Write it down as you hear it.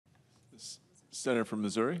Senator from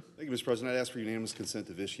Missouri. Thank you, Mr. President. I ask for unanimous consent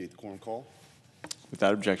to vitiate the quorum call.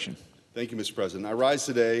 Without objection. Thank you, Mr. President. I rise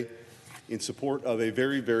today in support of a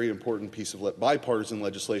very, very important piece of bipartisan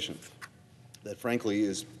legislation that, frankly,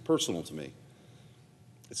 is personal to me.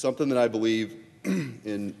 It's something that I believe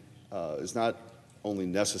is not only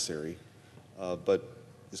necessary, but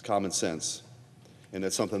is common sense, and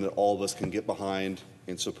that's something that all of us can get behind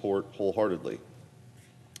and support wholeheartedly.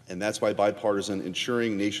 And that's by bipartisan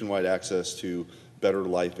Ensuring Nationwide Access to Better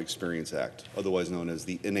Life Experience Act, otherwise known as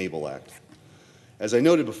the ENABLE Act. As I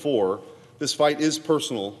noted before, this fight is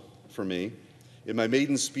personal for me. In my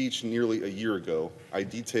maiden speech nearly a year ago, I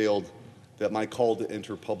detailed that my call to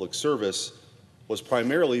enter public service was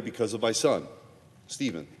primarily because of my son,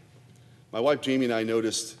 Stephen. My wife Jamie and I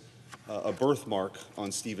noticed a birthmark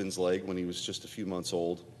on Stephen's leg when he was just a few months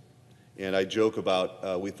old. And I joke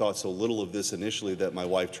about we thought so little of this initially that my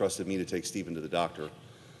wife trusted me to take Stephen to the doctor.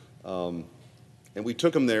 And we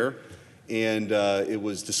took him there, and it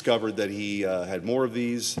was discovered that he had more of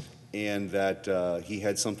these and that he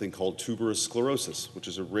had something called tuberous sclerosis, which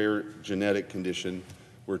is a rare genetic condition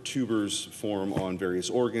where tubers form on various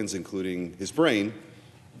organs, including his brain.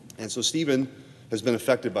 And so Stephen has been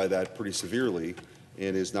affected by that pretty severely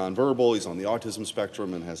and is nonverbal. He's on the autism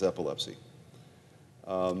spectrum and has epilepsy.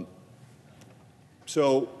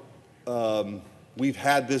 We've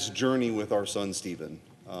had this journey with our son, Stephen,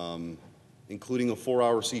 including a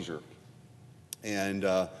 4-hour seizure. And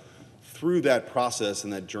through that process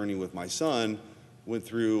and that journey with my son, went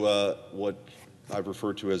through what I've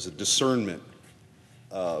referred to as a discernment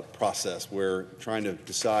process, where trying to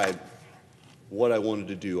decide what I wanted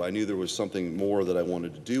to do. I knew there was something more that I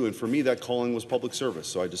wanted to do, and for me, that calling was public service,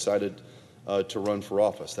 so I decided to run for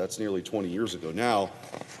office. That's nearly 20 years ago now.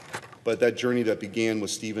 But that journey that began with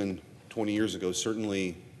Stephen 20 years ago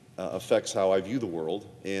certainly affects how I view the world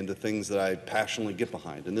and the things that I passionately get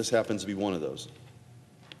behind, and this happens to be one of those.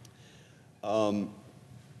 So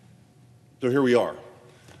here we are.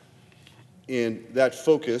 And that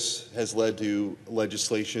focus has led to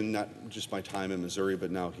legislation, not just my time in Missouri,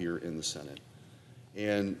 but now here in the Senate.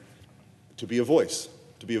 And to be a voice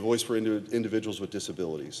for individuals with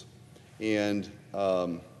disabilities. And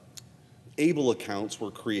ABLE accounts were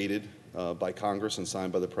created by Congress and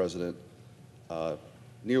signed by the President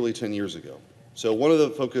nearly 10 years ago. So one of the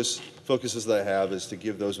focuses that I have is to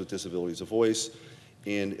give those with disabilities a voice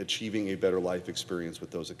in achieving a better life experience with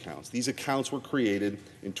those accounts. These accounts were created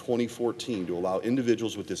in 2014 to allow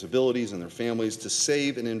individuals with disabilities and their families to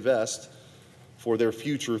save and invest for their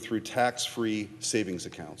future through tax-free savings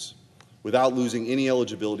accounts without losing any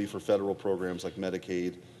eligibility for federal programs like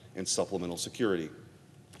Medicaid and supplemental security.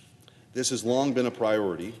 This has long been a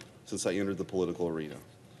priority since I entered the political arena.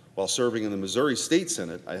 While serving in the Missouri State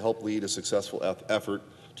Senate, I helped lead a successful effort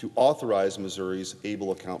to authorize Missouri's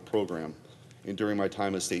ABLE account program. And during my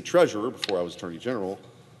time as state treasurer, before I was Attorney General,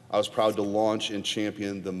 I was proud to launch and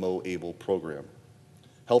champion the MoABLE program,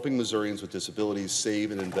 helping Missourians with disabilities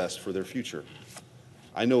save and invest for their future.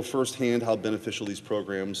 I know firsthand how beneficial these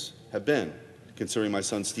programs have been, considering my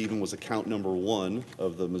son Stephen was account number 1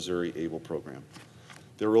 of the Missouri ABLE program.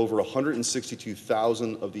 There are over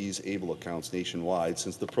 162,000 of these ABLE accounts nationwide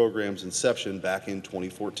since the program's inception back in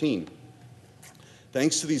 2014.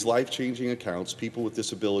 Thanks to these life-changing accounts, people with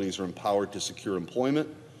disabilities are empowered to secure employment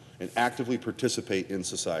and actively participate in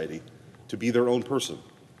society, to be their own person.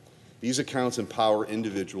 These accounts empower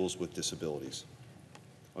individuals with disabilities.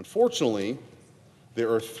 Unfortunately, there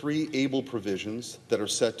are 3 ABLE provisions that are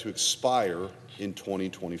set to expire in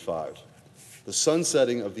 2025. The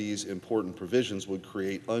sunsetting of these important provisions would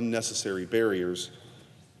create unnecessary barriers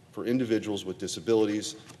for individuals with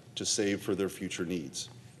disabilities to save for their future needs,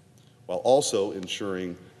 while also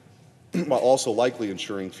likely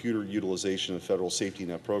ensuring future utilization of federal safety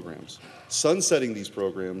net programs. Sunsetting these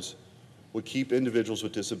programs would keep individuals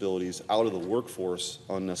with disabilities out of the workforce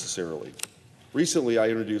unnecessarily. Recently, I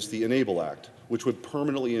introduced the ENABLE Act, which would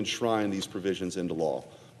permanently enshrine these provisions into law,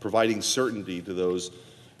 providing certainty to those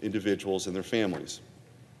individuals and their families.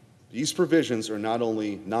 These provisions are not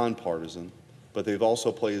only nonpartisan, but they've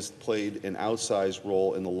also played an outsized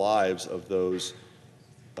role in the lives of those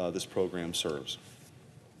this program serves.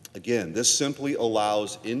 Again, this simply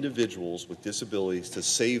allows individuals with disabilities to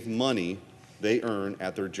save money they earn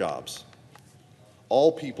at their jobs.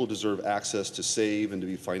 All people deserve access to save and to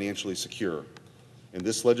be financially secure, and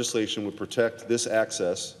this legislation would protect this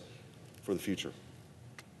access for the future.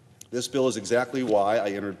 This bill is exactly why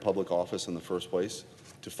I entered public office in the first place,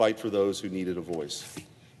 to fight for those who needed a voice.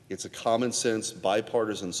 It's a common sense,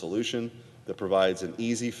 bipartisan solution that provides an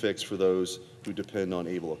easy fix for those who depend on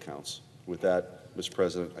ABLE accounts. With that, Mr.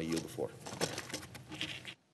 President, I yield the floor.